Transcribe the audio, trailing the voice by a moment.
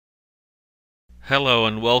Hello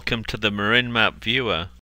and welcome to the Marin Map Viewer,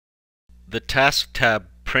 the Task tab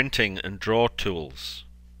Printing and Draw Tools.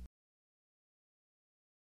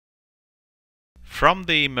 From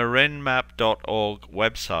the marinmap.org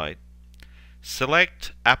website,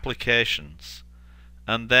 select Applications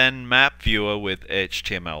and then Map Viewer with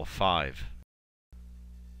HTML5.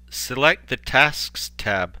 Select the Tasks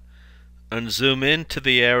tab and zoom in to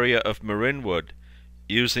the area of Marinwood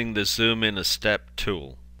using the Zoom in a Step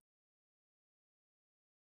tool.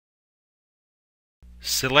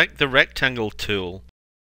 Select the Rectangle tool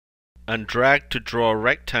and drag to draw a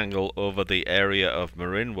rectangle over the area of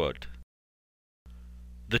Marinwood.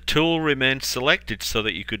 The tool remains selected so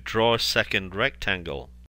that you could draw a second rectangle.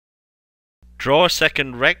 Draw a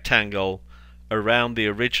second rectangle around the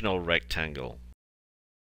original rectangle.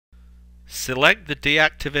 Select the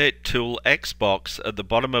Deactivate Tool X box at the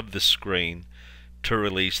bottom of the screen to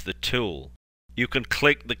release the tool. You can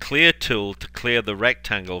click the Clear tool to clear the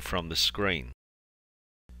rectangle from the screen.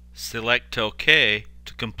 Select OK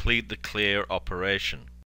to complete the clear operation.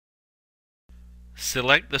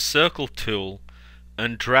 Select the Circle tool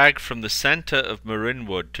and drag from the center of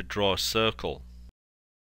Marinwood to draw a circle.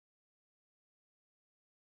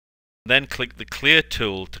 Then click the Clear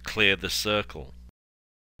tool to clear the circle.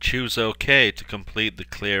 Choose OK to complete the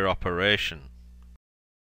clear operation.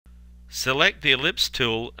 Select the Ellipse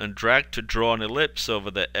tool and drag to draw an ellipse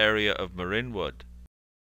over the area of Marinwood.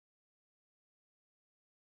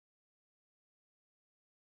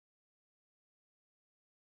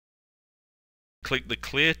 Click the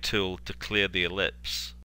Clear tool to clear the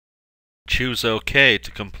ellipse. Choose OK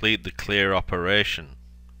to complete the clear operation.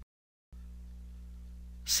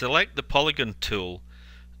 Select the Polygon tool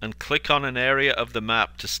and click on an area of the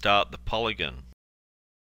map to start the polygon.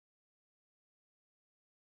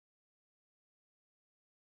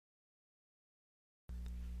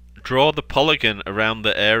 Draw the polygon around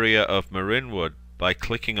the area of Marinwood by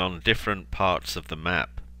clicking on different parts of the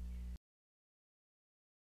map.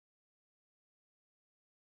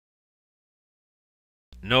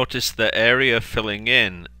 Notice the area filling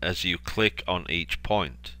in as you click on each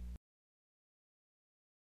point.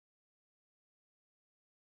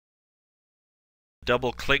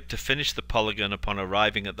 Double-click to finish the polygon upon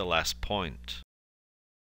arriving at the last point.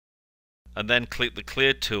 And then click the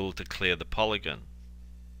Clear tool to clear the polygon.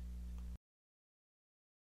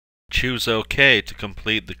 Choose OK to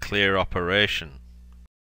complete the clear operation.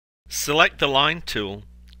 Select the Line tool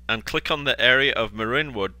and click on the area of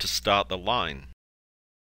Marinwood to start the line.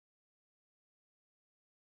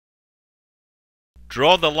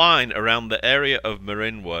 Draw the line around the area of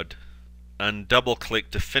Marinwood and double-click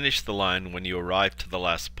to finish the line when you arrive to the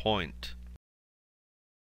last point.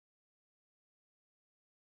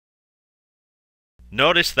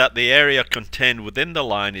 Notice that the area contained within the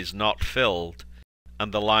line is not filled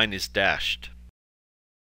and the line is dashed.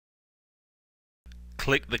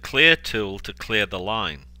 Click the Clear tool to clear the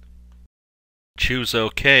line. Choose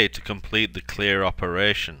OK to complete the clear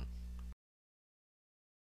operation.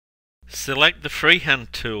 Select the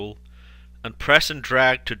Freehand tool and press and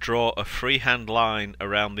drag to draw a freehand line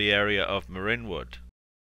around the area of Marinwood.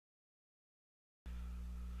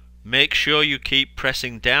 Make sure you keep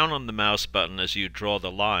pressing down on the mouse button as you draw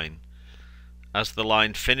the line, as the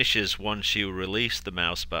line finishes once you release the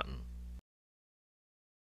mouse button.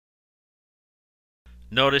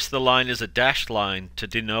 Notice the line is a dashed line to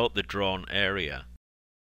denote the drawn area.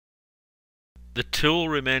 The tool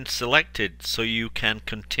remains selected so you can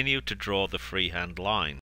continue to draw the freehand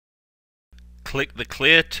line. Click the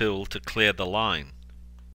Clear tool to clear the line.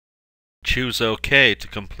 Choose OK to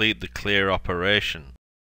complete the clear operation.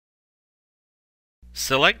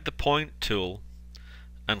 Select the Point tool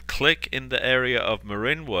and click in the area of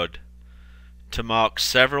Marinwood to mark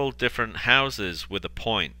several different houses with a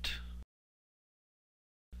point.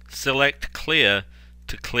 Select Clear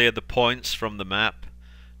to clear the points from the map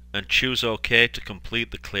and choose OK to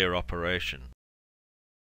complete the clear operation.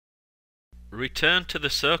 Return to the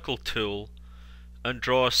Circle tool and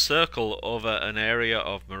draw a circle over an area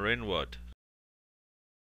of Marinwood.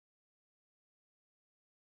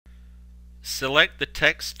 Select the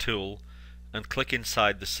Text tool and click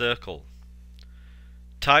inside the circle.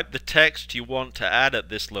 Type the text you want to add at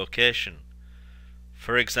this location,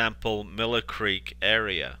 for example, Miller Creek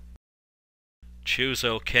area. Choose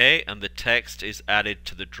OK and the text is added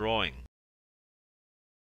to the drawing.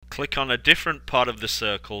 Click on a different part of the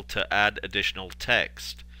circle to add additional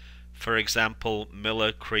text, for example,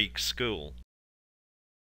 Miller Creek School.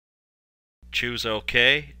 Choose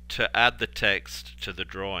OK to add the text to the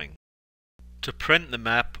drawing. To print the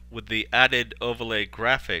map with the added overlay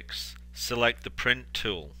graphics, select the Print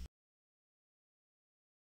tool.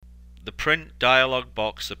 the print dialog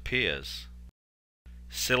box appears.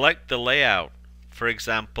 Select the layout, for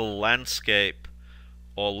example landscape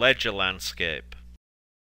or ledger landscape.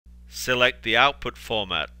 Select the output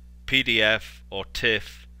format, PDF or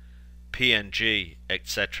TIFF, PNG,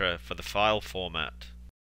 etc. for the file format.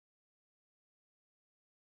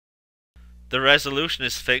 The resolution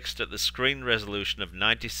is fixed at the screen resolution of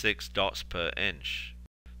 96 dots per inch.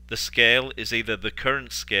 The scale is either the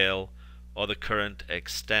current scale or the current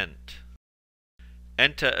extent.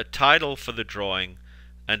 Enter a title for the drawing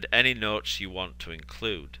and any notes you want to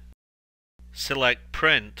include. Select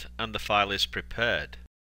Print and the file is prepared.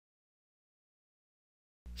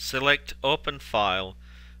 Select Open File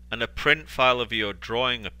and a print file of your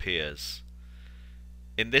drawing appears.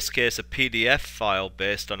 In this case a PDF file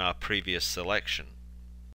based on our previous selection.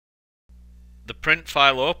 The print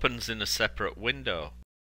file opens in a separate window.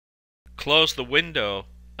 Close the window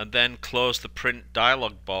and then close the print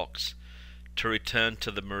dialog box to return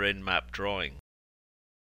to the Marin Map drawing.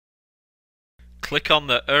 Click on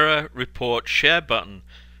the Error Report Share button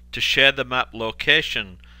to share the map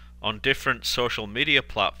location on different social media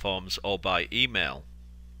platforms or by email.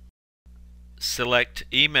 Select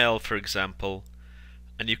Email, for example,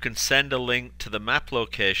 and you can send a link to the map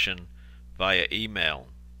location via email.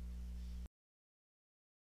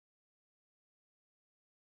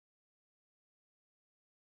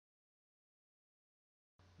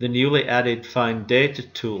 The newly added Find Data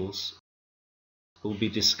tools will be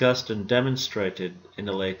discussed and demonstrated in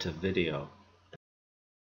a later video.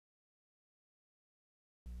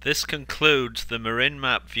 This concludes the Marin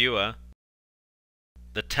Map Viewer,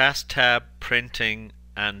 the Task tab, Printing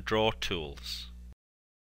and Draw tools.